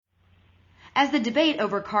As the debate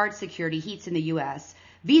over card security heats in the U.S.,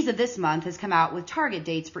 Visa this month has come out with target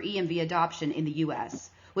dates for EMV adoption in the U.S.,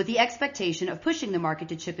 with the expectation of pushing the market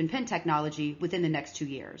to chip and PIN technology within the next 2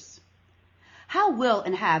 years. How will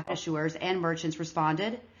and have issuers and merchants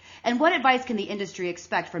responded? And what advice can the industry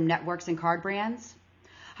expect from networks and card brands?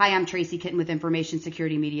 Hi, I'm Tracy Kitten with Information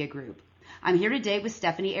Security Media Group. I'm here today with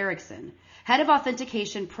Stephanie Erickson, Head of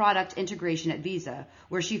Authentication Product Integration at Visa,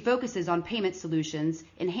 where she focuses on payment solutions,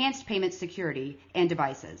 enhanced payment security, and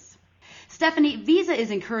devices. Stephanie, Visa is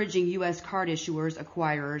encouraging U.S. card issuers,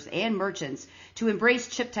 acquirers, and merchants to embrace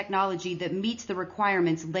chip technology that meets the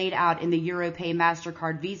requirements laid out in the Europay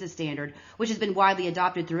MasterCard Visa standard, which has been widely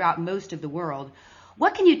adopted throughout most of the world.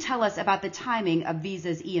 What can you tell us about the timing of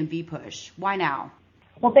Visa's EMV push? Why now?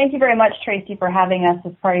 Well, thank you very much, Tracy, for having us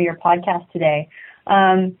as part of your podcast today.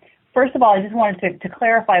 First of all, I just wanted to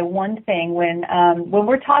clarify one thing. When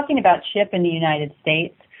we're talking about chip in the United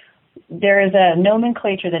States, there is a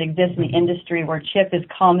nomenclature that exists in the industry where chip is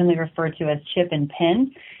commonly referred to as chip and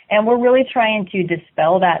PIN, and we're really trying to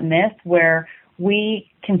dispel that myth where we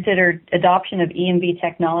consider adoption of EMV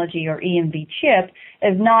technology or EMV chip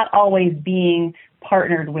as not always being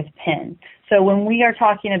partnered with PIN. So when we are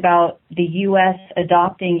talking about the U.S.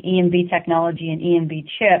 adopting EMV technology and EMV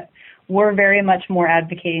chip, we're very much more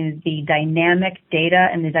advocating the dynamic data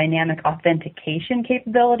and the dynamic authentication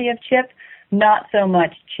capability of chip, not so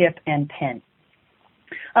much chip and PIN.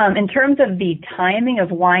 In terms of the timing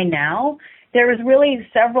of why now, there was really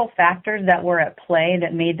several factors that were at play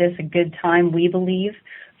that made this a good time, we believe,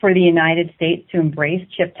 for the United States to embrace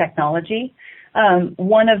chip technology.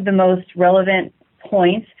 One of the most relevant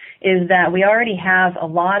points is that we already have a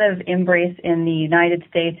lot of embrace in the United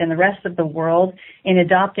States and the rest of the world in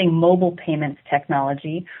adopting mobile payments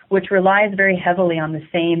technology, which relies very heavily on the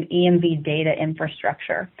same EMV data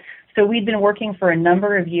infrastructure. So we've been working for a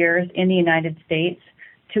number of years in the United States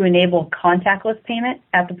to enable contactless payment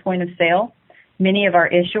at the point of sale. Many of our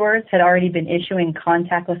issuers had already been issuing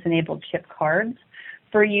contactless-enabled chip cards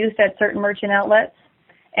for use at certain merchant outlets.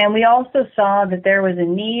 And we also saw that there was a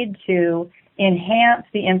need to enhance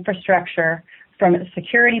the infrastructure from a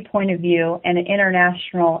security point of view and an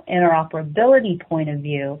international interoperability point of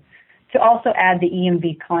view to also add the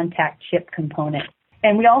EMV contact chip component.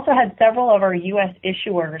 And we also had several of our U.S.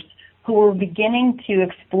 issuers who were beginning to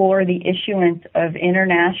explore the issuance of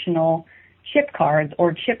international chip cards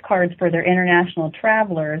or chip cards for their international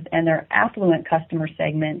travelers and their affluent customer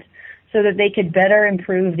segment so that they could better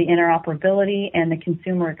improve the interoperability and the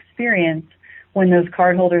consumer experience when those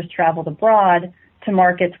cardholders traveled abroad to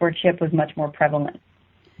markets where chip was much more prevalent.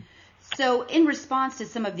 So in response to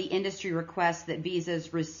some of the industry requests that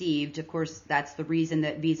Visa's received, of course, that's the reason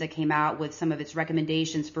that Visa came out with some of its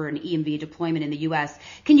recommendations for an EMV deployment in the U.S.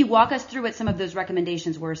 Can you walk us through what some of those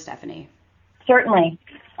recommendations were, Stephanie? Certainly.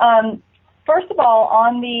 First of all,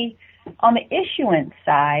 on the issuance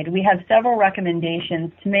side, we have several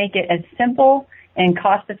recommendations to make it as simple and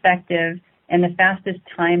cost-effective and the fastest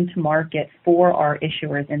time to market for our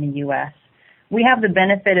issuers in the U.S. We have the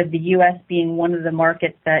benefit of the U.S. being one of the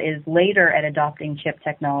markets that is later at adopting chip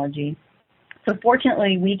technology. So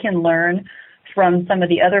fortunately, we can learn from some of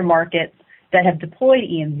the other markets that have deployed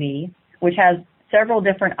EMV, which has several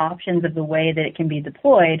different options of the way that it can be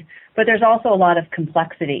deployed, but there's also a lot of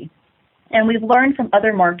complexity. And we've learned from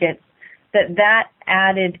other markets that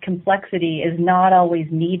added complexity is not always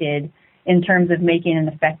needed in terms of making an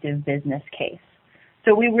effective business case.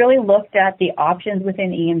 So we really looked at the options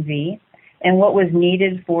within EMV and what was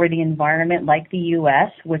needed for the environment like the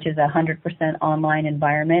U.S., which is a 100% online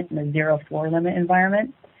environment and a zero floor limit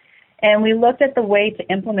environment. And we looked at the way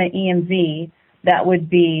to implement EMV that would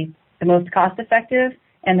be the most cost effective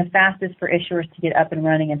and the fastest for issuers to get up and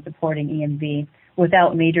running and supporting EMV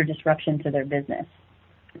without major disruption to their business.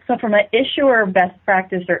 So from an issuer best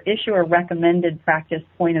practice or issuer recommended practice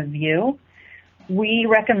point of view, we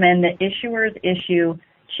recommend that issuers issue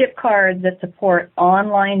chip cards that support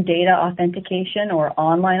online data authentication or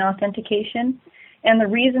online authentication. And the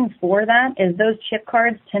reason for that is those chip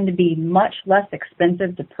cards tend to be much less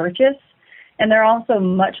expensive to purchase, and they're also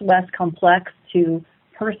much less complex to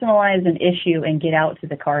personalize and issue and get out to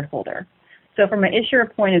the cardholder. So from an issuer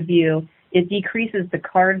point of view, it decreases the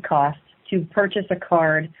card cost to purchase a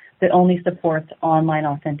card that only supports online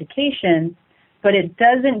authentication, but it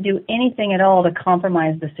doesn't do anything at all to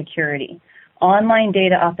compromise the security. Online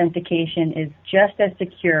data authentication is just as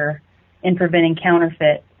secure in preventing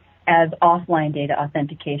counterfeit as offline data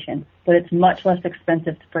authentication, but it's much less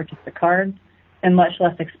expensive to purchase the card and much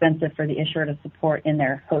less expensive for the issuer to support in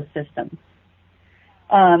their host system.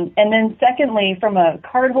 And then secondly, from a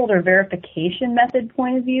cardholder verification method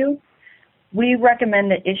point of view, we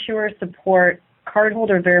recommend that issuers support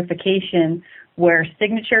cardholder verification where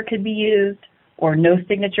signature could be used or no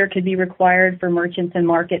signature could be required for merchants and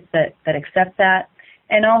markets that accept that,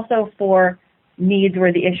 and also for needs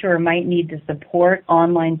where the issuer might need to support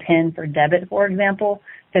online PIN for debit, for example,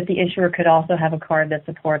 that the issuer could also have a card that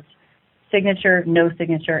supports signature, no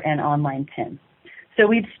signature, and online PIN. So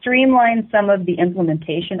we've streamlined some of the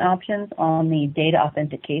implementation options on the data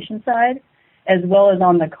authentication side, as well as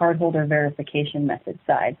on the cardholder verification method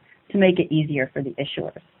side to make it easier for the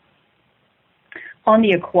issuers. On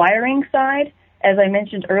the acquiring side, as I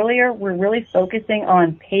mentioned earlier, we're really focusing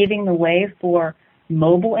on paving the way for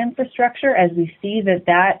mobile infrastructure as we see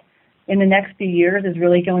that in the next few years is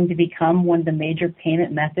really going to become one of the major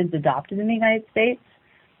payment methods adopted in the United States,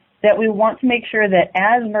 that we want to make sure that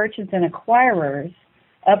as merchants and acquirers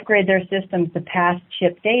upgrade their systems to pass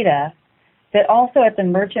chip data, that also at the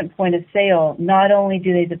merchant point of sale, not only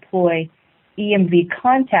do they deploy EMV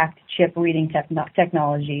contact chip reading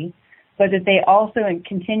technology, but that they also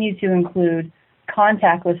continue to include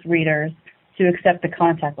contactless readers to accept the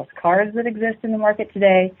contactless cards that exist in the market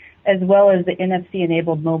today, as well as the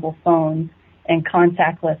NFC-enabled mobile phones and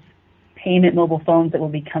contactless payment mobile phones that will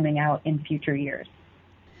be coming out in future years.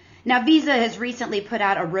 Now, Visa has recently put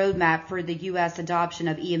out a roadmap for the U.S. adoption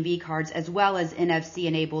of EMV cards as well as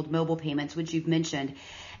NFC-enabled mobile payments, which you've mentioned.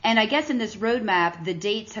 And I guess in this roadmap, the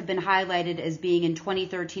dates have been highlighted as being in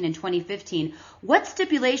 2013 and 2015. What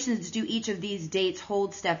stipulations do each of these dates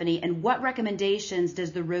hold, Stephanie, and what recommendations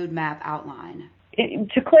does the roadmap outline?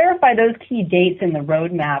 To clarify those key dates in the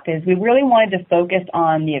roadmap is we really wanted to focus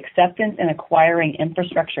on the acceptance and acquiring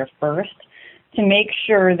infrastructure first to make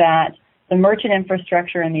sure that the merchant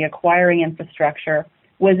infrastructure and the acquiring infrastructure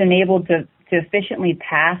was enabled to efficiently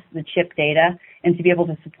pass the chip data and to be able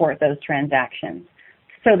to support those transactions.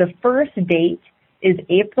 So the first date is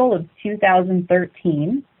April of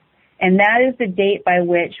 2013, and that is the date by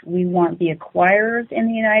which we want the acquirers in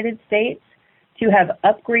the United States to have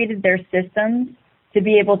upgraded their systems to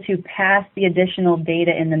be able to pass the additional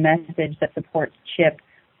data in the message that supports chip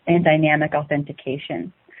and dynamic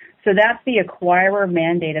authentication. So that's the acquirer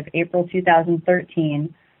mandate of April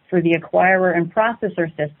 2013 for the acquirer and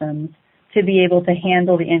processor systems to be able to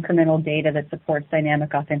handle the incremental data that supports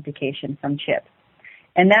dynamic authentication from chip.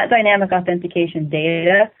 And that dynamic authentication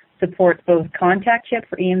data supports both contact chip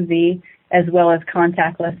for EMV as well as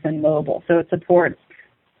contactless and mobile. So it supports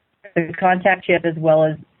the contact chip as well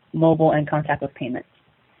as mobile and contactless payments.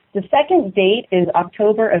 The second date is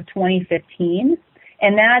October of 2015,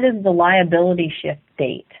 and that is the liability shift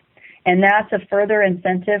date. And that's a further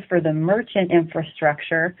incentive for the merchant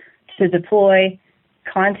infrastructure to deploy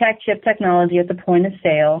contact chip technology at the point of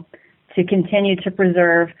sale to continue to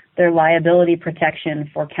preserve their liability protection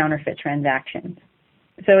for counterfeit transactions.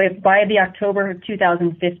 So if by the October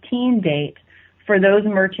 2015 date, for those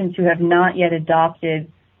merchants who have not yet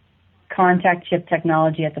adopted contact chip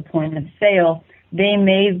technology at the point of sale, they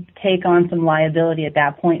may take on some liability at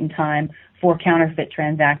that point in time for counterfeit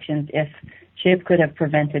transactions if chip could have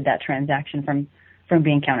prevented that transaction from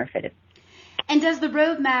being counterfeited. And does the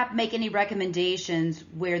roadmap make any recommendations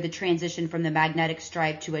where the transition from the magnetic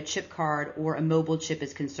stripe to a chip card or a mobile chip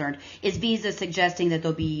is concerned? Is Visa suggesting that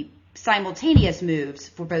there'll be simultaneous moves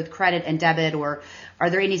for both credit and debit, or are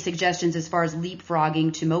there any suggestions as far as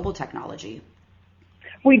leapfrogging to mobile technology?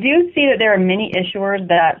 We do see that there are many issuers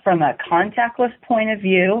that, from a contactless point of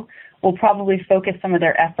view, will probably focus some of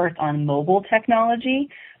their efforts on mobile technology.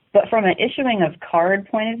 But from an issuing of card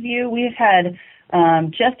point of view, we've had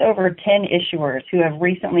just over 10 issuers who have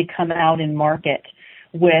recently come out in market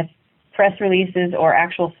with press releases or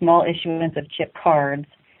actual small issuance of chip cards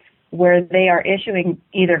where they are issuing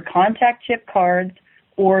either contact chip cards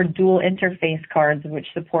or dual interface cards which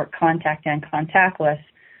support contact and contactless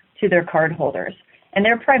to their card holders. And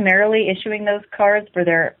they're primarily issuing those cards for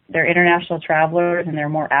their international travelers and their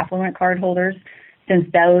more affluent card holders, since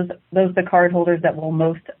those are the card holders that will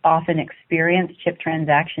most often experience chip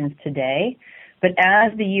transactions today. But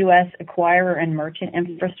as the U.S. acquirer and merchant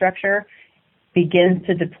infrastructure begins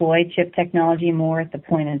to deploy chip technology more at the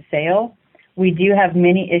point of sale, we do have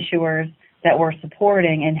many issuers that we're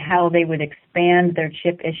supporting in how they would expand their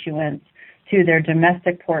chip issuance to their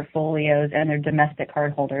domestic portfolios and their domestic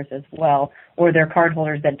cardholders as well, or their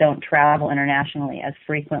cardholders that don't travel internationally as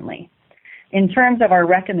frequently. In terms of our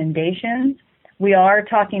recommendations, we are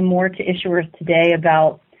talking more to issuers today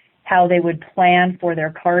about how they would plan for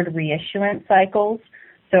their card reissuance cycles.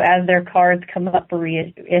 So as their cards come up for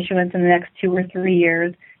reissuance in the next 2 or 3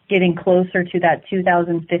 years, getting closer to that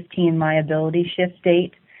 2015 liability shift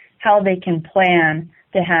date, how they can plan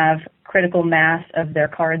to have critical mass of their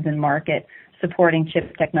cards in market supporting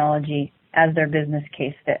chip technology as their business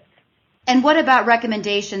case fits. And what about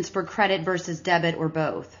recommendations for credit versus debit or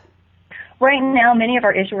both? Right now, many of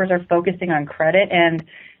our issuers are focusing on credit, and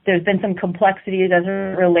there's been some complexities as it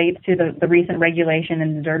relates to the recent regulation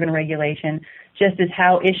and the Durbin regulation, just as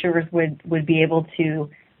how issuers would be able to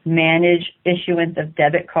manage issuance of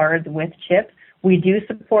debit cards with chip. We do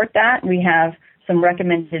support that. We have some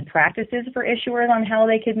recommended practices for issuers on how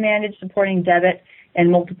they could manage supporting debit and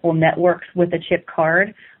multiple networks with a chip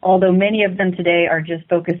card, although many of them today are just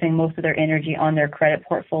focusing most of their energy on their credit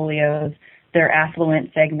portfolios, their affluent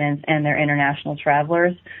segments, and their international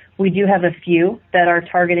travelers. We do have a few that are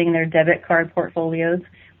targeting their debit card portfolios.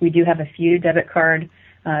 We do have a few debit card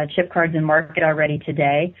chip cards in market already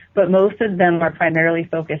today, but most of them are primarily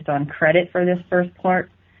focused on credit for this first part,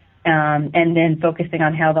 and then focusing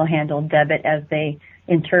on how they'll handle debit as they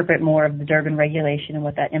interpret more of the Durbin regulation and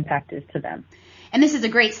what that impact is to them. And this is a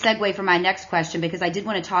great segue for my next question, because I did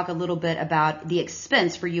want to talk a little bit about the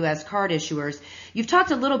expense for U.S. card issuers. You've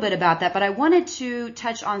talked a little bit about that, but I wanted to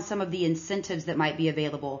touch on some of the incentives that might be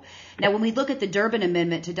available. Now, when we look at the Durbin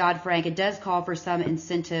Amendment to Dodd-Frank, it does call for some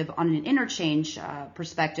incentive on an interchange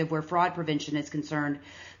perspective where fraud prevention is concerned.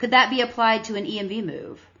 Could that be applied to an EMV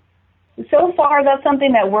move? So far, that's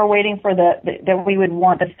something that we're waiting for that we would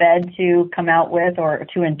want the Fed to come out with or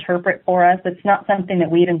to interpret for us. It's not something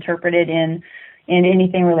that we've interpreted in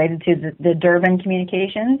anything related to the Durbin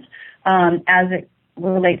communications, as it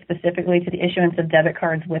relates specifically to the issuance of debit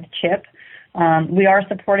cards with chip. We are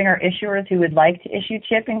supporting our issuers who would like to issue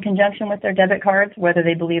chip in conjunction with their debit cards, whether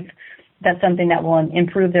they believe that's something that will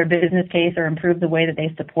improve their business case or improve the way that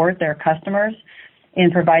they support their customers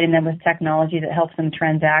in providing them with technology that helps them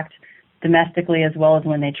transact domestically as well as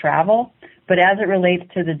when they travel. But as it relates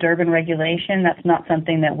to the Durbin regulation, that's not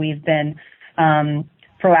something that we've been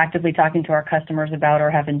proactively talking to our customers about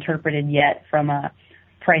or have interpreted yet from a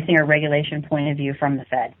pricing or regulation point of view from the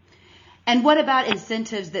Fed. And what about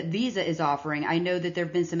incentives that Visa is offering? I know that there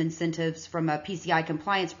have been some incentives from a PCI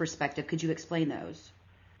compliance perspective. Could you explain those?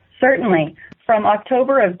 Certainly. From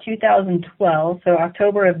October of 2012, so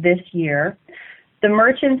October of this year, the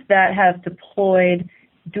merchants that have deployed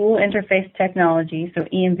dual interface technology, so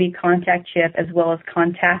EMV contact chip as well as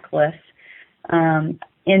contactless,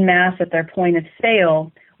 in mass at their point of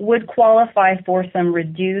sale, would qualify for some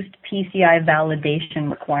reduced PCI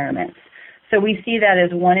validation requirements. So we see that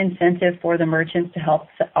as one incentive for the merchants to help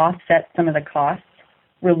offset some of the costs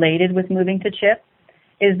related with moving to chip,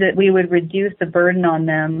 is that we would reduce the burden on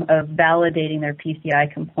them of validating their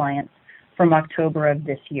PCI compliance from October of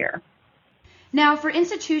this year. Now, for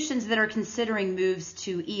institutions that are considering moves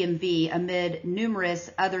to EMV amid numerous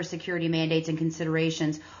other security mandates and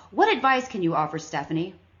considerations, what advice can you offer,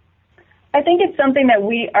 Stephanie? I think it's something that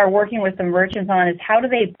we are working with the merchants on, is how do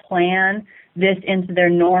they plan this into their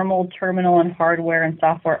normal terminal and hardware and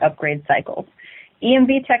software upgrade cycles.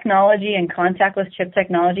 EMV technology and contactless chip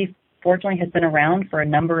technology, fortunately, has been around for a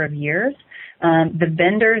number of years. The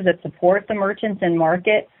vendors that support the merchants in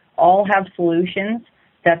market all have solutions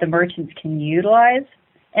that the merchants can utilize.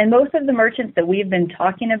 And most of the merchants that we've been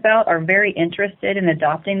talking about are very interested in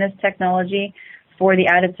adopting this technology for the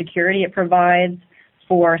added security it provides,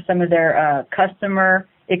 for some of their customer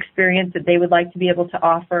experience that they would like to be able to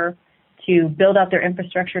offer, to build out their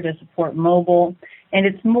infrastructure to support mobile. And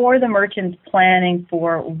it's more the merchants planning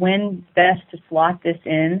for when best to slot this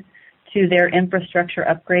in to their infrastructure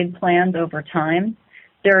upgrade plans over time.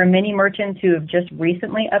 There are many merchants who have just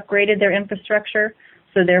recently upgraded their infrastructure,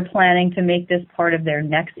 so they're planning to make this part of their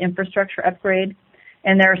next infrastructure upgrade.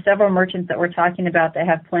 And there are several merchants that we're talking about that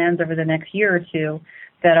have plans over the next year or two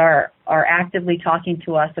that are actively talking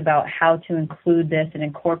to us about how to include this and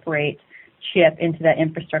incorporate chip into that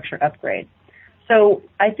infrastructure upgrade. So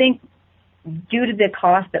I think due to the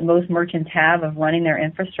cost that most merchants have of running their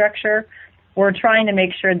infrastructure, we're trying to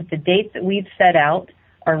make sure that the dates that we've set out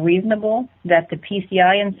are reasonable, that the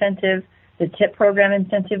PCI incentive, the TIP program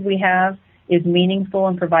incentive we have is meaningful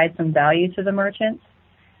and provides some value to the merchants,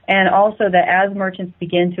 and also that as merchants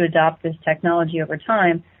begin to adopt this technology over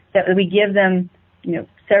time, that we give them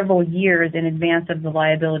several years in advance of the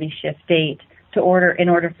liability shift date in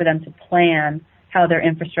order for them to plan how their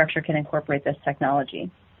infrastructure can incorporate this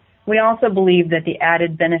technology. We also believe that the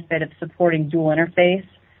added benefit of supporting dual interface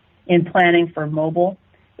in planning for mobile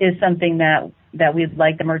is something that we'd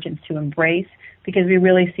like the merchants to embrace, because we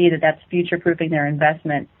really see that that's future-proofing their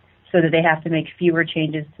investment so that they have to make fewer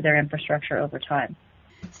changes to their infrastructure over time.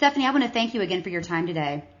 Stephanie, I want to thank you again for your time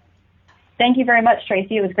today. Thank you very much,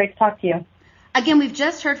 Tracy. It was great to talk to you. Again, we've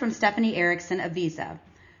just heard from Stephanie Erickson of Visa.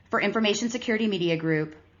 For Information Security Media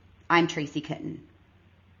Group, I'm Tracy Kitten.